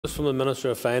notice from the Minister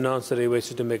of Finance that he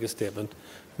wishes to make a statement.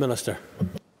 Minister.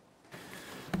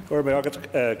 In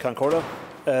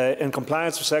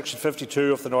compliance with Section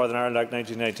 52 of the Northern Ireland Act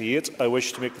 1998, I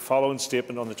wish to make the following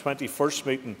statement on the 21st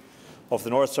meeting of the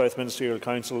North-South Ministerial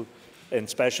Council in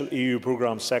special EU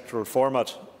programme sectoral format,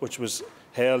 which was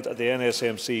held at the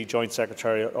NSMC Joint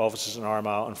Secretariat offices in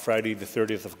Armagh on Friday, the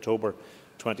 30th of October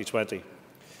 2020.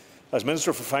 As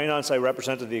Minister for Finance, I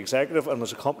represented the Executive and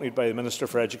was accompanied by the Minister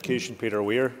for Education, Peter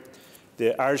Weir.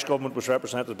 The Irish Government was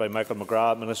represented by Michael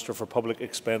McGrath, Minister for Public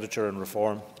Expenditure and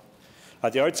Reform.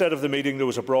 At the outset of the meeting, there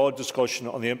was a broad discussion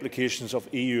on the implications of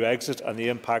EU exit and the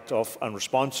impact of and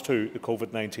response to the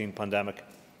COVID-19 pandemic.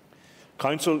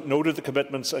 Council noted the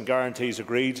commitments and guarantees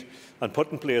agreed and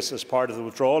put in place as part of the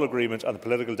withdrawal agreement and the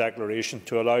political declaration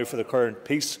to allow for the current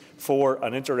Peace 4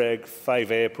 and Interreg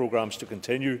 5A programmes to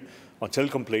continue until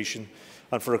completion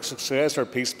and for a successor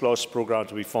Peace Plus programme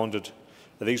to be funded.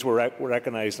 These were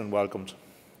recognised and welcomed.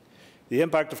 The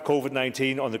impact of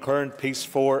COVID-19 on the current Peace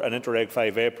 4 and Interreg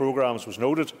 5A programmes was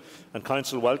noted, and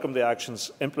Council welcomed the actions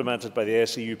implemented by the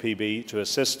SEUPB to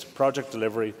assist project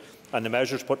delivery and the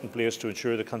measures put in place to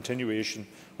ensure the continuation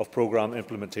of programme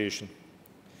implementation.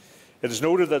 It is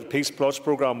noted that the Peace Plus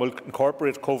programme will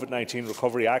incorporate COVID-19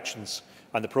 recovery actions,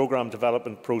 and the programme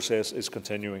development process is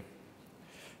continuing.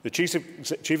 The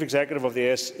Chief Executive of the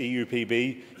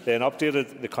SEUPB then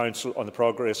updated the Council on the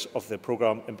progress of the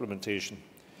programme implementation.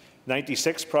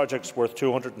 96 projects worth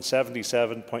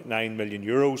 €277.9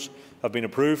 million have been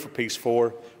approved for Peace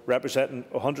 4, representing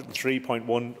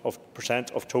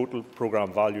 103.1% of total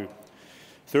programme value.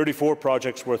 34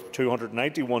 projects worth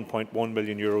 €291.1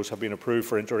 million have been approved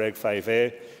for Interreg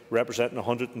 5A, representing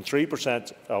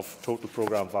 103% of total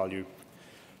programme value.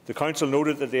 The Council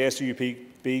noted that the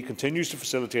SEUPB continues to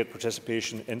facilitate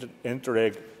participation in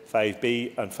Interreg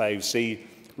 5B and 5C,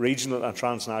 regional and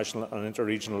transnational and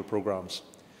interregional programmes.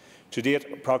 To date,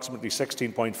 approximately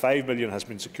 €16.5 million has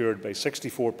been secured by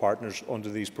 64 partners under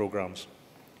these programmes.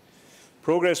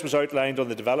 Progress was outlined on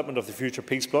the development of the future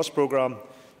Peace Plus programme.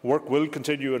 Work will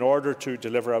continue in order to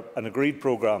deliver an agreed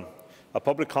programme. A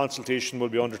public consultation will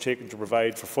be undertaken to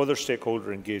provide for further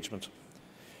stakeholder engagement.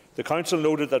 The Council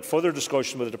noted that further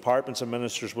discussion with the departments and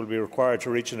ministers will be required to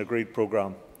reach an agreed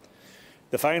programme.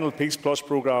 The final Peace Plus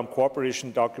programme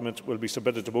cooperation document will be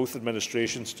submitted to both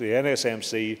administrations, to the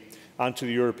NSMC and to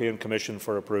the European Commission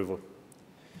for approval.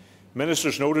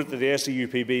 Ministers noted that the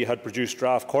SEUPB had produced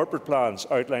draft corporate plans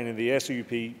outlining the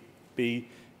SEUPB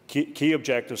key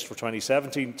objectives for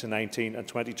 2017 to 19 and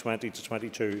 2020 to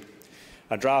 22,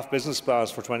 and draft business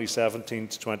plans for 2017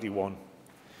 to 21.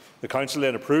 The Council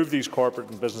then approved these corporate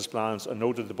and business plans and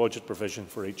noted the budget provision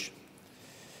for each.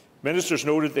 Ministers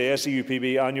noted the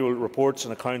SEUPB annual reports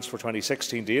and accounts for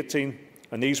 2016 to 18,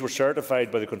 and these were certified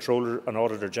by the Controller and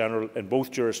Auditor General in both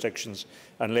jurisdictions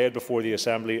and laid before the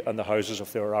Assembly and the Houses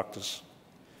of the Oireachtas.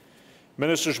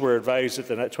 Ministers were advised that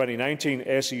the 2019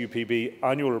 SEUPB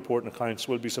annual report and accounts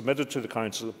will be submitted to the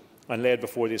Council and laid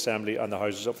before the Assembly and the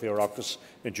Houses of the Oireachtas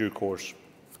in due course.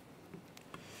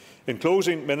 In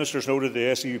closing, Ministers noted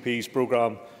the SEUP's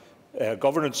programme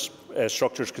governance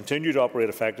structures continue to operate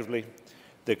effectively.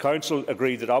 The Council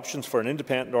agreed that options for an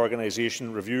independent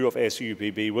organisation review of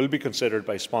SEUPB will be considered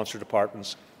by sponsor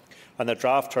departments, and that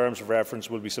draft terms of reference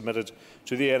will be submitted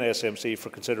to the NSMC for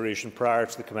consideration prior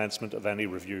to the commencement of any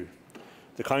review.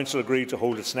 The Council agreed to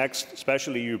hold its next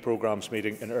special EU programmes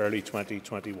meeting in early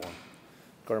 2021.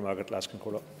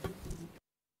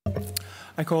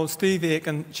 I call Steve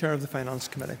Aiken, Chair of the Finance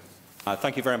Committee.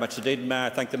 Thank you very much indeed. May I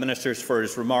thank the Ministers for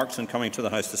his remarks and coming to the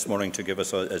House this morning to give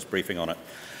us his briefing on it.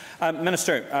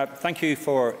 Minister, thank you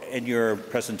for, in your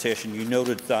presentation, you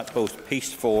noted that both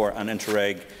Peace 4 and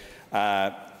Interreg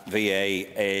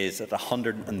VA is at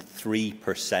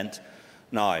 103%.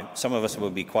 Now, some of us will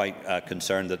be quite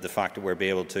concerned that the fact that we're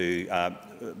able to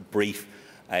brief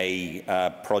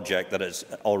a project that is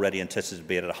already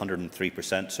anticipated at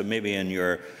 103%. So maybe in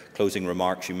your closing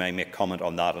remarks you may make comment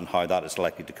on that and how that is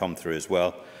likely to come through as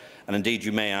well. And indeed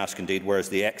you may ask, where is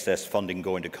the excess funding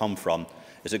going to come from?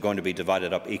 Is it going to be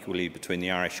divided up equally between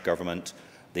the Irish Government,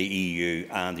 the EU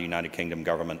and the United Kingdom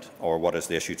Government, or what is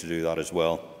the issue to do that as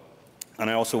well? And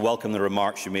I also welcome the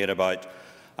remarks you made about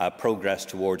progress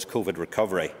towards COVID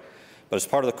recovery. But as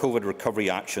part of the COVID recovery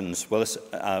actions, will this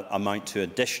amount to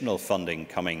additional funding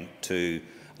coming to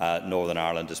Northern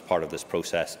Ireland as part of this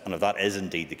process? And if that is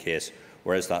indeed the case,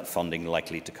 where is that funding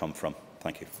likely to come from?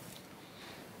 Thank you.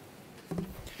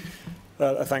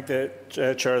 I thank the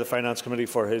Chair of the Finance Committee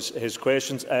for his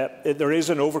questions. There is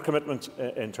an overcommitment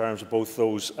in terms of both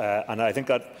those, and I think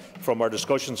that from our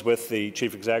discussions with the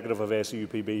Chief Executive of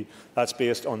SEUPB, that's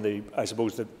based on the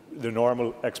the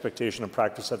normal expectation and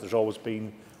practice that there's always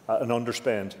been an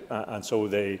underspend, and so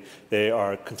they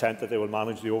are content that they will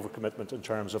manage the overcommitment in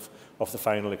terms of the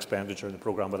final expenditure in the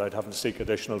programme without having to seek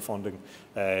additional funding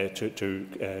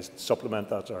to supplement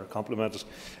that or complement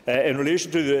it. In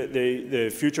relation to the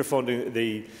future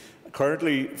funding,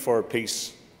 currently for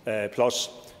Peace Plus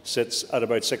sits at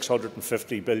about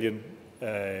 650 billion.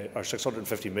 Or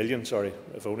 650 million, sorry,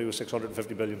 if only it was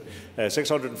 650 billion,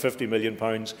 650 million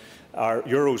pounds, or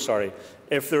euros, sorry.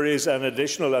 If there is an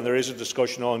additional, and there is a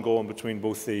discussion ongoing between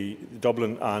both the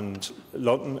Dublin and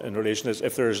London in relation to this,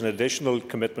 if there is an additional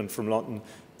commitment from London,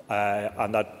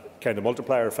 and that kind of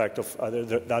multiplier effect of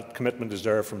that commitment is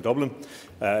there from Dublin,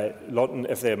 London,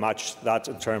 if they match that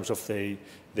in terms of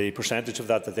the percentage of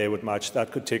that they would match, that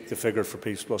could take the figure for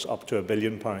Peace Plus up to £1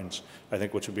 billion, I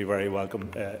think, which would be very welcome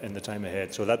in the time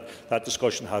ahead. So that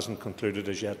discussion hasn't concluded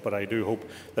as yet, but I do hope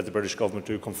that the British Government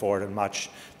do come forward and match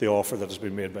the offer that has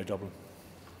been made by Dublin.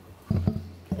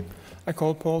 I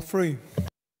call Paul Frew.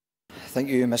 Thank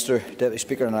you, Mr Deputy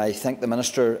Speaker, and I thank the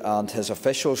Minister and his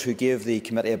officials who gave the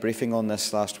committee a briefing on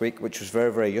this last week, which was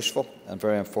very, very useful and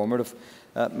very informative.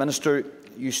 Minister,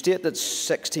 you state that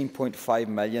 £16.5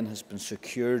 million has been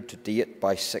secured to date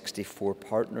by 64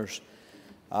 partners.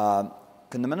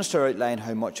 Can the Minister outline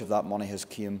how much of that money has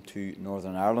come to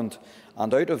Northern Ireland?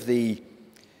 And out of the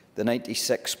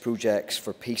 96 projects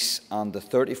for peace and the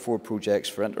 34 projects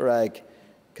for Interreg,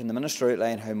 can the Minister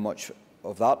outline how much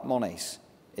of that money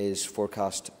is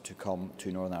forecast to come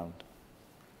to Northern Ireland?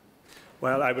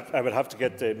 Well, I would have to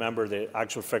get the member the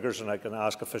actual figures, and I can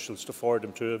ask officials to forward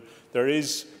them to him. There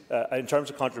is, in terms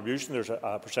of contribution, there's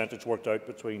a percentage worked out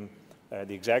between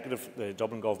the Executive, the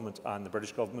Dublin Government and the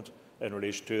British Government in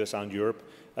relation to this, and Europe.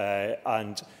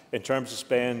 And in terms of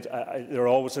spend, there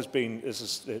always has been,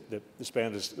 the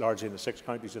spend is largely in the 6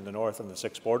 counties in the north and the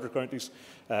 6 border counties.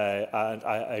 And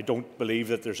I don't believe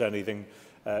that there's anything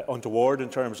untoward in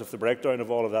terms of the breakdown of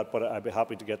all of that, but I'd be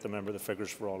happy to get the member the figures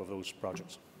for all of those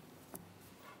projects.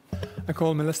 I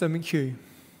call Melissa McHugh.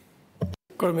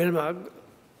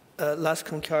 Las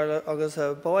Concarla agus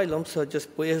boy lumsa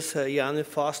just boys Yanni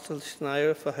Fostel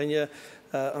Schneider for Hanya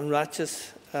on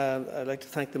Ratches. I'd like to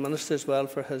thank the Minister as well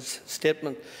for his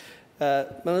statement.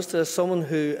 Minister, as someone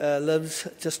who lives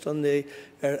just on the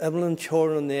Evelyn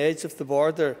Shore on the edge of the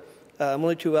border, I'm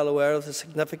only too well aware of the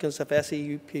significance of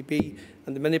SEUPB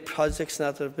and the many projects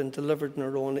that have been delivered in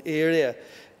our own area.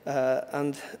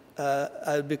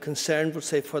 I'll be concerned, we'll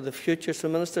say, for the future. So,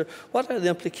 Minister, what are the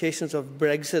implications of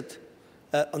Brexit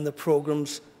on the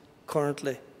programmes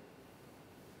currently?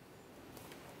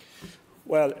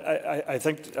 Well, I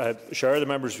think I share the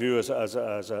member's view as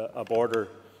a border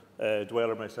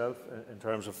dweller myself in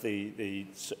terms of the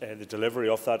delivery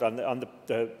of that and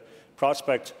the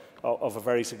prospect of a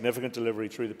very significant delivery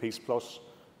through the Peace Plus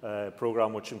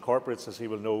programme, which incorporates, as he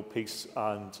will know, Peace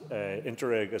and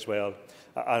Interreg as well.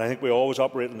 And I think we always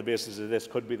operate on the basis that this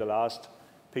could be the last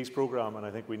peace programme, and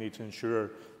I think we need to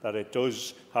ensure that it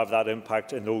does have that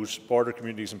impact in those border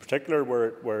communities in particular,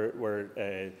 where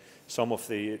some of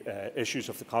the issues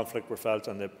of the conflict were felt,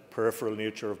 and the peripheral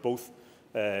nature of both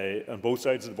on both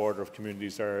sides of the border of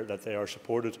communities there, that they are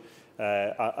supported.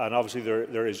 And obviously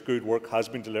there is good work has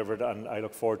been delivered, and I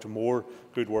look forward to more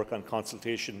good work and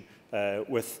consultation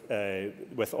with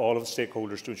all of the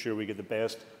stakeholders to ensure we get the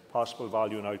best possible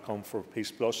value and outcome for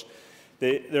Peace Plus.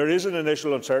 There is an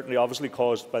initial uncertainty obviously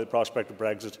caused by the prospect of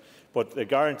Brexit, but the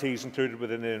guarantees included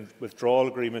within the withdrawal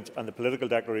agreement and the political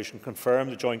declaration confirm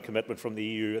the joint commitment from the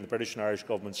EU and the British and Irish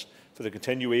governments for the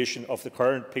continuation of the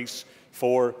current Peace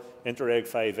 4, Interreg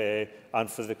 5A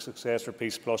and for the successor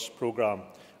Peace Plus programme.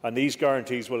 And these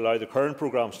guarantees will allow the current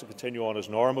programmes to continue on as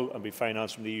normal and be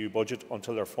financed from the EU budget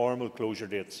until their formal closure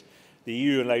dates. The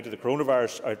EU, in light of the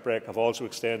coronavirus outbreak, have also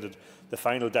extended the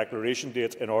final declaration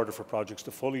date in order for projects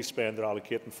to fully spend their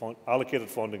allocated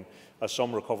funding as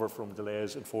some recover from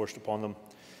delays enforced upon them.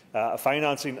 A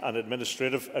financing and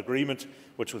administrative agreement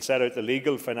which will set out the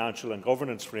legal, financial and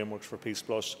governance frameworks for Peace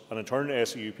Plus and in turn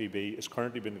SEUPB is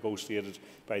currently being negotiated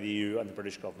by the EU and the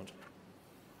British Government.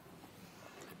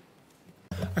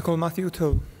 I call Matthew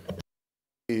O'Toole.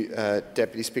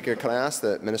 Deputy Speaker, can I ask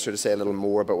the Minister to say a little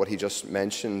more about what he just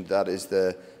mentioned, that is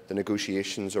the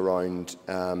negotiations around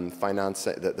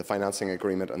the financing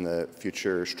agreement and the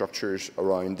future structures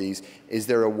around these? Is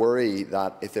there a worry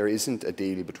that if there isn't a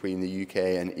deal between the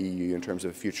UK and EU in terms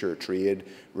of a future trade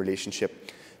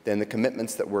relationship, then the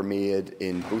commitments that were made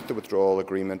in both the withdrawal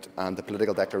agreement and the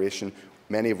political declaration,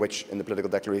 many of which in the political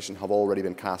declaration have already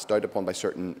been cast doubt upon by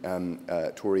certain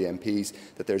Tory MPs,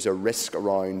 that there's a risk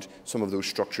around some of those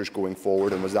structures going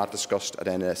forward, and was that discussed at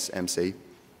NSMC?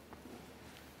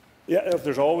 Yeah,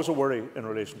 there's always a worry in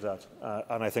relation to that,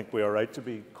 and I think we are right to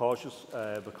be cautious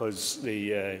because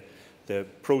the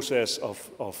process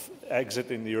of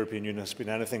exiting the European Union has been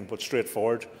anything but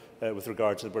straightforward with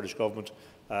regard to the British government,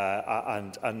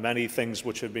 and many things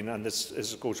which have been, and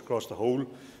this goes across the whole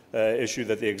issue,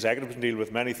 that the executive can deal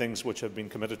with many things which have been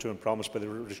committed to and promised by the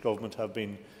British government have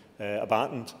been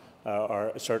abandoned,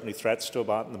 or certainly threats to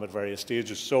abandon them at various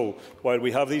stages. So while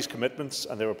we have these commitments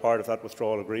and they were part of that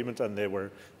withdrawal agreement and they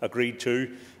were agreed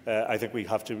to, I think we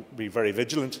have to be very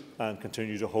vigilant and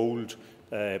continue to hold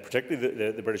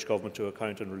particularly the British government to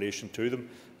account in relation to them.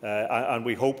 And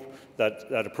we hope that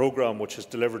a programme which has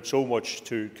delivered so much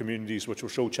to communities which were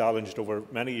so challenged over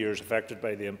many years, affected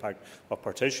by the impact of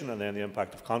partition and then the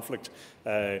impact of conflict,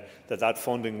 that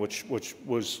funding, which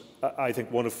was, I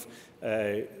think, one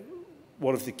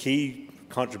of the key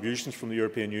contributions from the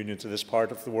European Union to this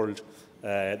part of the world,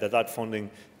 that funding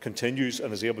continues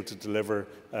and is able to deliver.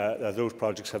 Those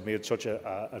projects have made such an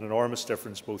enormous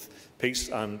difference. Both peace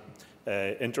and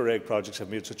Interreg projects have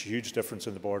made such a huge difference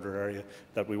in the border area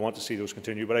that we want to see those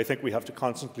continue. But I think we have to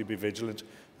constantly be vigilant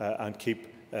and keep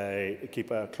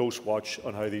a close watch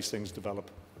on how these things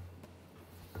develop.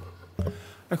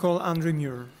 I call Andrew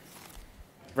Muir.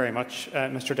 Very much,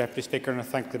 Mr Deputy Speaker, and I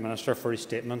thank the Minister for his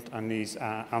statement and his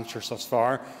answers thus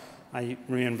far. I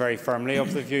remain very firmly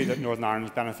of the view that Northern Ireland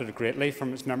has benefited greatly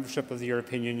from its membership of the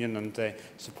European Union, and the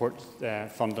support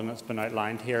funding that's been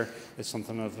outlined here is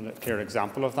something of a clear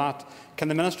example of that. Can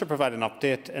the Minister provide an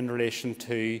update in relation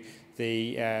to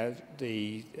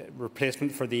the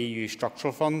replacement for the EU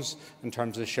structural funds in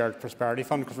terms of the Shared Prosperity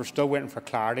Fund? Because we're still waiting for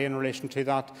clarity in relation to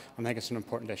that, and I think it's an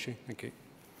important issue. Thank you.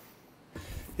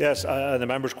 Yes, the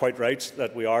member is quite right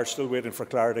that we are still waiting for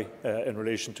clarity in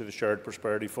relation to the Shared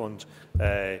Prosperity Fund.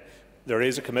 There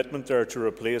is a commitment there to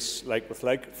replace like with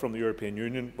like from the European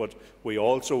Union, but we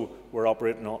also were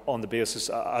operating on the basis,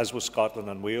 as was Scotland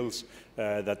and Wales,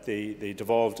 that the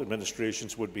devolved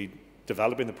administrations would be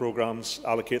developing the programmes,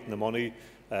 allocating the money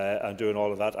and doing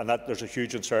all of that, and that there's a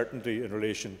huge uncertainty in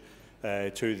relation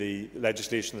to the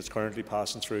legislation that's currently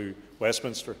passing through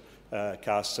Westminster.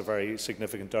 Casts a very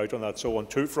significant doubt on that. So on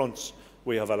two fronts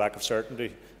we have a lack of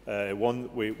certainty. One,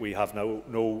 we have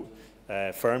no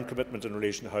firm commitment in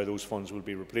relation to how those funds will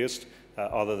be replaced,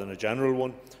 other than a general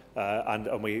one.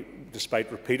 And we,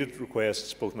 despite repeated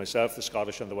requests, both myself, the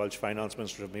Scottish and the Welsh Finance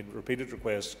Minister have made repeated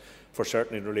requests for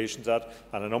certainty in relation to that,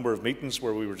 and a number of meetings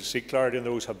where we were to seek clarity on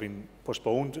those have been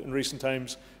postponed in recent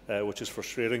times, which is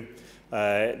frustrating.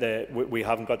 We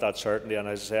haven't got that certainty, and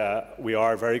as I say, we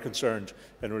are very concerned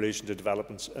in relation to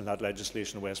developments in that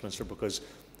legislation in Westminster, because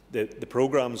the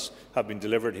programmes have been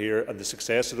delivered here, and the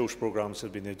success of those programmes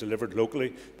have been delivered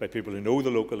locally by people who know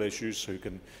the local issues, who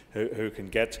can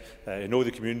get know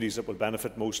the communities that will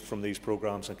benefit most from these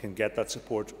programmes and can get that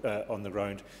support on the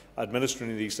ground.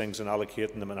 Administering these things and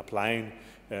allocating them and applying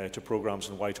to programmes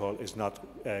in Whitehall is not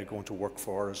going to work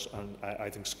for us, and I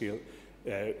think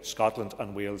Scotland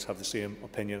and Wales have the same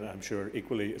opinion. I'm sure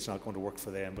equally it's not going to work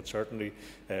for them, but certainly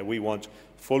we want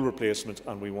full replacement,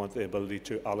 and we want the ability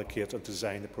to allocate and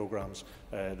design the programmes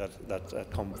that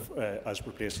come as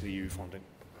replacing the EU funding.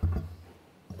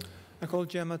 I call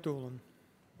Gemma Dolan.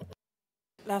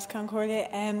 Last Concordia.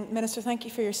 Minister, thank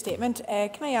you for your statement.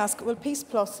 Can I ask, will Peace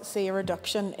Plus see a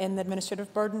reduction in the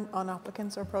administrative burden on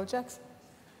applicants or projects?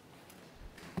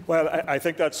 Well, I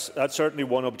think that's certainly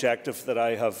one objective that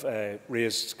I have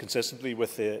raised consistently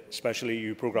with the Special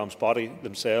EU Programmes body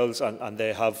themselves, and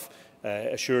they have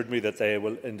assured me that they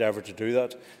will endeavour to do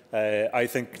that. I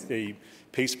think the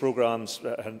peace programmes,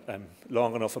 I'm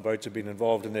long enough about to being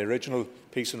involved in the original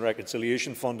peace and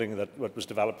reconciliation funding that was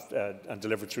developed and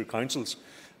delivered through councils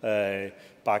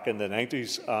back in the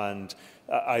 90s, and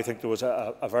I think there was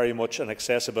a very much an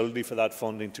accessibility for that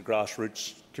funding to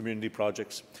grassroots community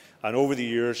projects. And over the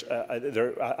years,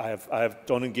 I have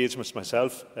done engagements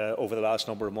myself over the last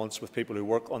number of months with people who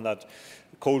work on that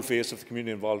cold face of the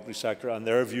community and voluntary sector, and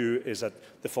their view is that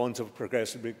the funds have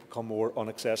progressively become more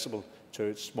inaccessible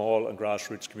to small and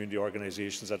grassroots community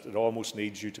organisations, that it almost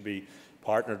needs you to be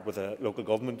partnered with a local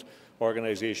government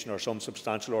organisation or some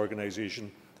substantial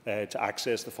organisation to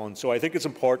access the funds. So I think it's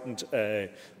important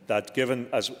that, given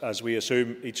as we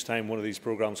assume each time one of these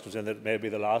programmes comes in that it may be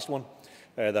the last one,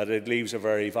 that it leaves a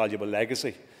very valuable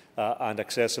legacy and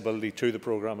accessibility to the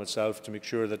programme itself, to make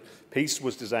sure that peace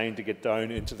was designed to get down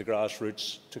into the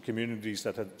grassroots, to communities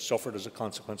that had suffered as a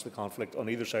consequence of the conflict on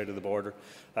either side of the border.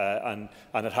 And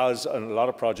it has, and a lot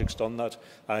of projects, done that.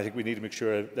 And I think we need to make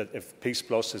sure that if Peace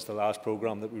Plus is the last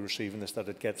programme that we receive in this, that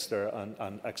it gets there,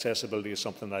 and accessibility is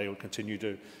something that I will continue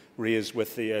to raise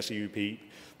with the SEUP.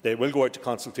 They will go out to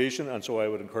consultation, and so I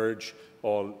would encourage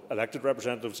all elected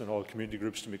representatives and all community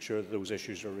groups to make sure that those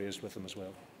issues are raised with them as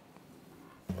well.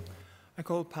 I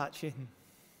call Pat Sheehan.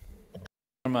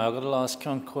 I thank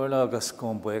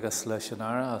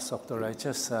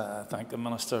the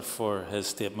Minister for his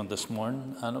statement this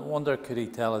morning, and I wonder, could he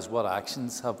tell us what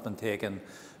actions have been taken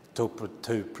to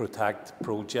protect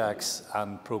projects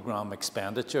and programme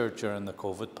expenditure during the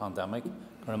COVID pandemic?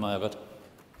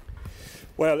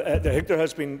 Well, I think there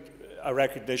has been a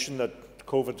recognition that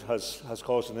COVID has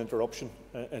caused an interruption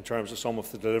in terms of some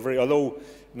of the delivery, although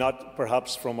not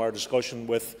perhaps from our discussion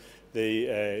with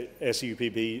the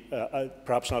SEUPB,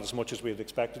 perhaps not as much as we had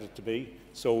expected it to be.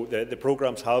 So the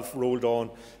programmes have rolled on,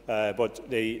 but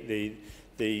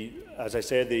as I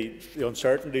said, the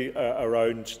uncertainty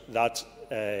around that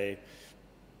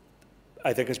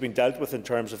I think has been dealt with in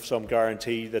terms of some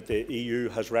guarantee that the EU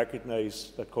has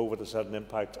recognised that COVID has had an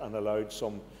impact and allowed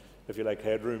some, if you like,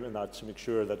 headroom in that to make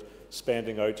sure that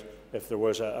spending out, if there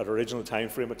was an original time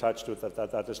frame attached to it,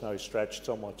 that is now stretched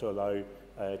somewhat to allow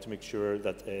to make sure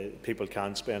that people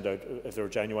can spend out if they're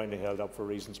genuinely held up for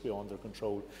reasons beyond their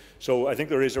control. So I think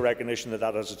there is a recognition that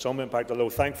that has had some impact, although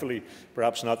thankfully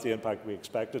perhaps not the impact we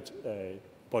expected.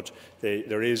 But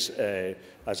there is,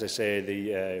 as I say,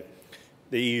 the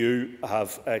EU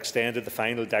have extended the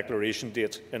final declaration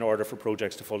date in order for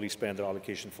projects to fully spend their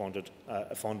allocation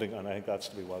funding, and I think that's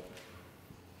to be welcomed.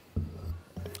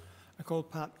 I call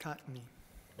Pat Cagney.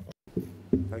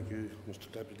 Thank you,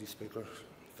 Mr. Deputy Speaker.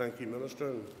 Thank you, Minister,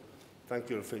 and thank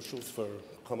your officials for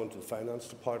coming to the Finance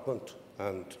Department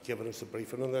and giving us a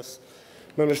briefing on this.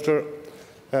 Minister,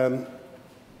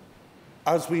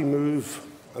 as we move,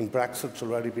 and Brexit's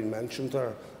already been mentioned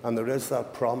there, and there is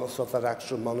that promise of that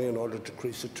extra money in order to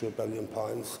increase it to £1 billion.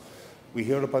 We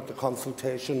hear about the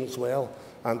consultation as well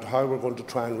and how we're going to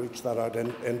try and reach that out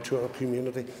into our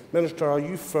community. Minister, are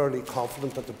you fairly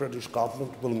confident that the British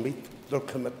Government will meet their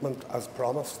commitment as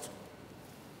promised?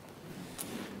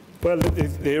 Well,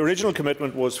 the original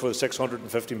commitment was for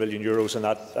 €650 million, and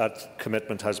that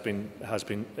commitment has been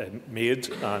made,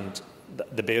 and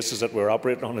the basis that we're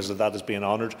operating on is that that is being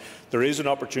honoured. There is an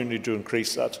opportunity to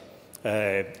increase that,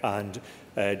 and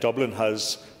Dublin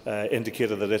has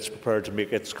indicated that it's prepared to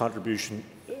make its contribution.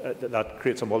 That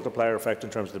creates a multiplier effect in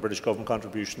terms of the British Government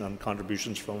contribution and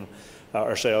contributions from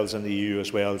ourselves and the EU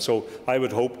as well. So I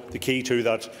would hope the key to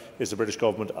that is the British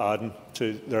Government adding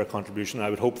to their contribution.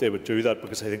 I would hope they would do that,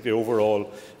 because I think the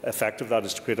overall effect of that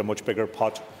is to create a much bigger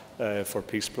pot for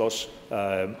Peace Plus,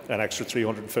 an extra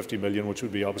 €350 million, which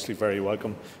would be obviously very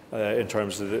welcome in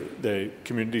terms of the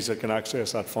communities that can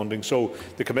access that funding. So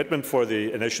the commitment for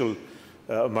the initial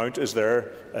amount is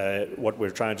there. What we're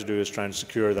trying to do is try and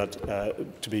secure that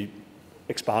to be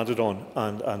expanded on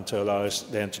and to allow us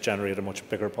then to generate a much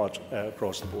bigger pot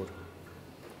across the board.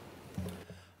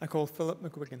 I call Philip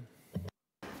McGuigan.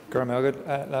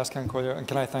 And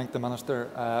can I thank the Minister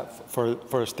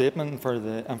for a statement and for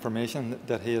the information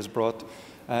that he has brought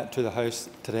to the House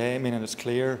today. I mean, it's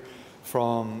clear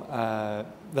from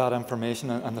that information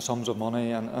and the sums of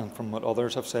money and from what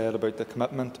others have said about the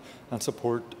commitment and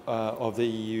support of the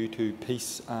EU to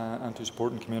peace and to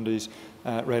supporting communities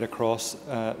right across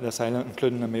this island,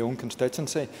 including in my own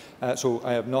constituency. So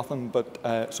I have nothing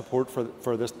but support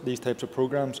for these types of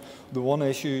programmes. The one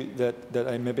issue that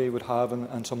I maybe would have,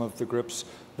 and some of the groups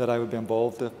that I would be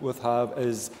involved with have,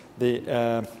 is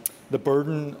the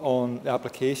burden on the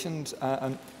applications.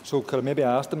 And so could I maybe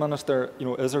ask the Minister,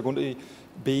 is there going to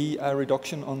be a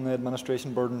reduction on the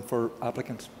administration burden for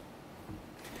applicants?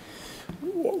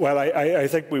 Well, I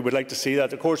think we would like to see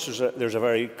that. Of course, there's a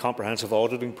very comprehensive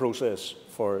auditing process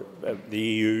for the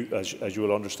EU, as you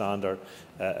will understand, are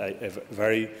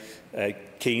very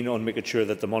keen on making sure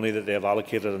that the money that they have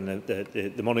allocated and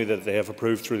the money that they have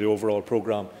approved through the overall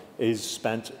programme is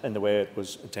spent in the way it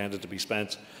was intended to be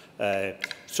spent.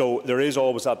 So there is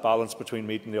always that balance between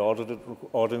meeting the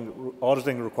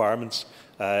auditing requirements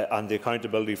and the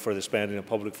accountability for the spending of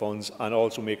public funds, and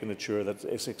also making it sure that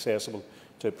it's accessible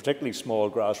to particularly small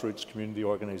grassroots community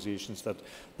organisations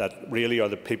that really are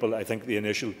the people. I think the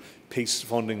initial peace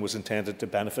funding was intended to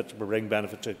bring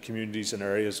benefit to communities in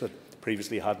areas that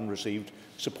previously hadn't received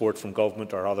support from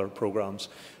government or other programmes.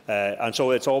 And so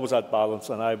it's always that balance,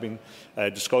 and I've been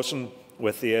discussing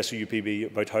with the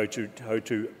SEUPB about how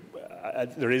to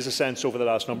there is a sense over the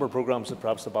last number of programmes that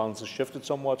perhaps the balance has shifted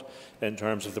somewhat in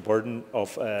terms of the burden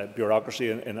of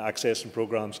bureaucracy in accessing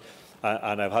programmes.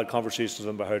 And I've had conversations with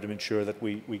them about how to ensure that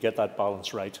we get that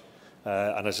balance right.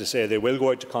 And as I say, they will go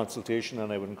out to consultation,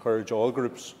 and I would encourage all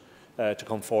groups to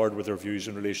come forward with their views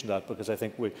in relation to that, because I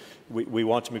think we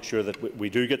want to make sure that we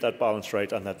do get that balance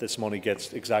right and that this money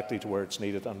gets exactly to where it's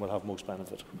needed and will have most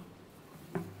benefit.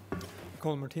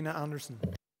 Call Martina Anderson.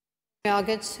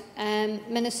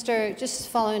 Minister, just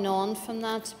following on from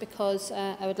that, because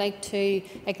I would like to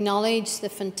acknowledge the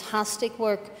fantastic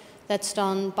work that's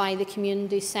done by the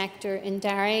community sector in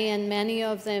Derry, and many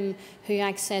of them who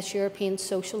access European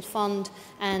Social Fund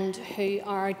and who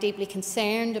are deeply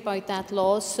concerned about that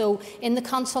law. So in the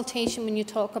consultation, when you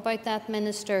talk about that,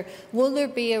 Minister, will there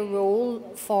be a role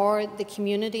for the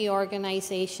community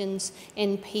organisations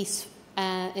in Peace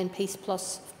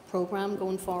Plus programme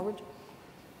going forward?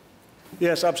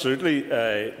 Yes, absolutely.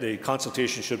 The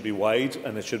consultation should be wide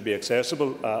and it should be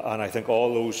accessible, and I think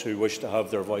all those who wish to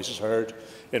have their voices heard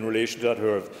in relation to that,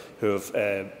 who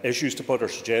have issues to put or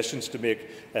suggestions to make,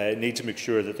 need to make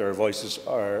sure that their voices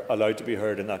are allowed to be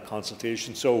heard in that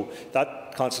consultation. So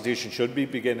that consultation should be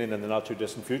beginning in the not too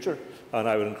distant future, and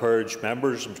I would encourage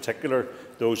members, in particular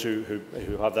those who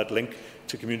have that link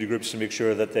to community groups, to make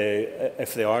sure that they,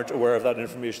 if they aren't aware of that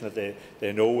information, that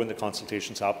they know when the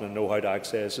consultation's happening, know how to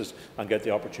access it and get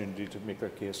the opportunity to make their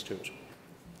case to it.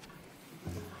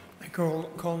 Colin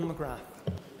McGrath.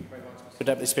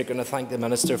 Deputy Speaker, and I thank the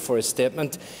Minister for his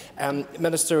statement.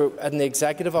 Minister, in the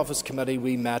Executive Office Committee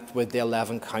we met with the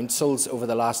 11 councils over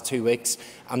the last 2 weeks,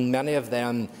 and many of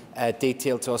them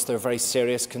detailed to us their very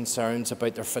serious concerns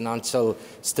about their financial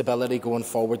stability going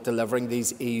forward delivering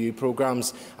these EU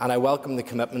programmes. And I welcome the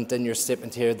commitment in your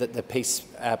statement here that the Peace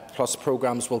Plus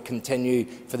programmes will continue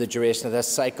for the duration of this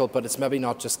cycle, but it's maybe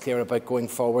not just clear about going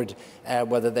forward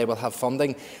whether they will have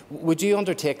funding. Would you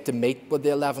undertake to meet with the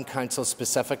 11 councils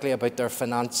specifically about their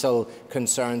financial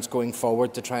concerns going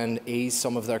forward to try and ease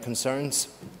some of their concerns?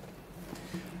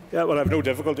 Yeah, well, I have no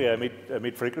difficulty. I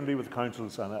meet frequently with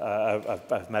councils, and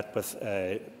I've met with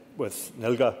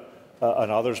NILGA and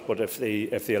others. But if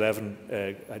the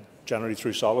 11, generally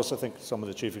through Solace, I think some of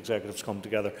the chief executives come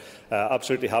together.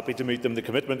 Absolutely happy to meet them. The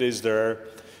commitment is there.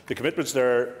 The commitment's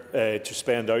there to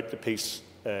spend out the Peace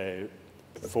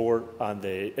 4 and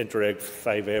the Interreg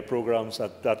 5A programmes.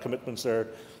 That commitment's there.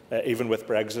 Even with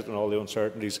Brexit and all the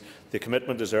uncertainties, the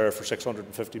commitment is there for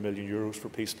 €650 million for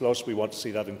Peace Plus. We want to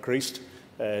see that increased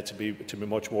to be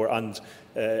much more. And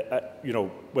you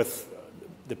know, with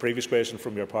the previous question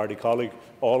from your party colleague,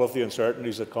 all of the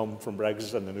uncertainties that come from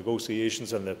Brexit and the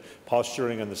negotiations and the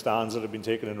posturing and the stands that have been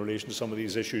taken in relation to some of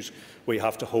these issues, we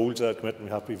have to hold to that commitment.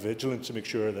 We have to be vigilant to make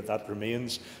sure that that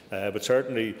remains. But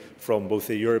certainly from both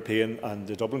the European and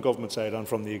the Dublin government side and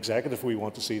from the executive, we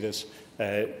want to see this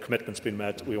commitments being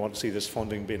met. We want to see this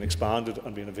funding being expanded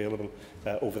and being available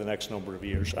over the next number of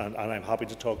years. And I'm happy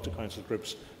to talk to council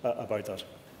groups about that.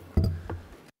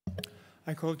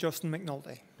 I call Justin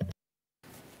McNulty.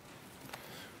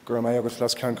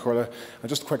 And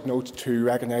just a quick note to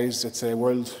recognise it's a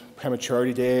World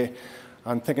Prematurity Day,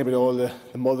 and thinking about all the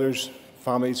mothers,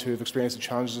 families who have experienced the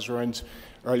challenges around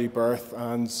early birth,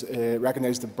 and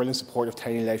recognise the brilliant support of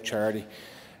Tiny Life Charity.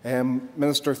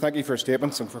 Minister, thank you for your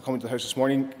statements and for coming to the House this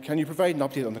morning. Can you provide an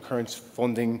update on the current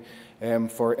funding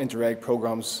for Interreg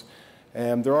programmes?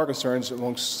 There are concerns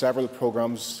amongst several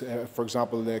programmes, for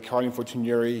example the Carlingford to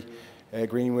Newry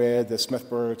Greenway, the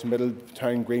Smithborough to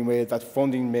Middletown Greenway, that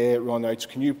funding may run out.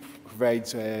 Can you provide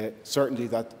certainty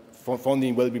that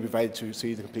funding will be provided to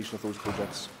see the completion of those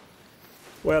projects?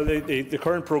 Well, the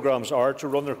current programmes are to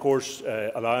run their course.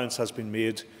 Allowance has been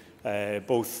made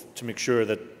both to make sure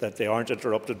that they aren't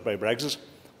interrupted by Brexit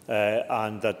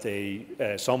and that they,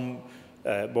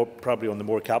 probably on the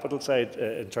more capital side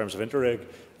in terms of Interreg,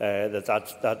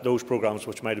 that those programmes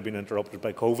which might have been interrupted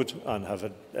by COVID and have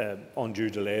had undue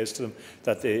delays to them,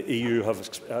 that the EU have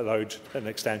allowed an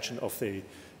extension of the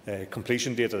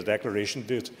completion date, the declaration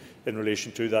date in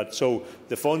relation to that. So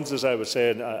the funds, as I was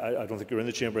saying, I don't think you were in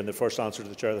the chamber in the first answer to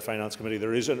the Chair of the Finance Committee,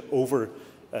 there is an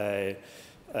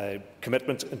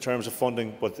commitment in terms of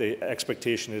funding, but the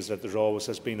expectation is that there always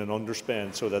has been an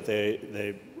underspend, so that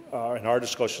they are, in our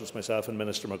discussions, myself and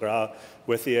Minister McGrath,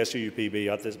 with the SUPB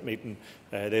at this meeting,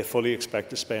 they fully expect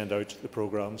to spend out the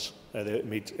programmes.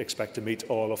 They expect to meet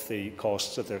all of the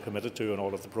costs that they're committed to and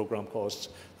all of the programme costs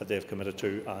that they've committed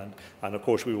to. And of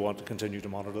course, we want to continue to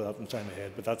monitor that in time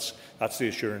ahead. But that's the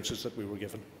assurances that we were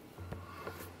given.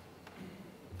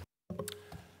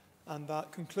 And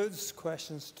that concludes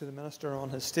questions to the Minister on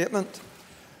his statement.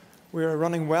 We are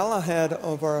running well ahead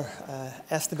of our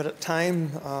estimated time,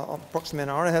 approximately an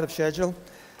hour ahead of schedule.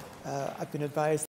 I've been advised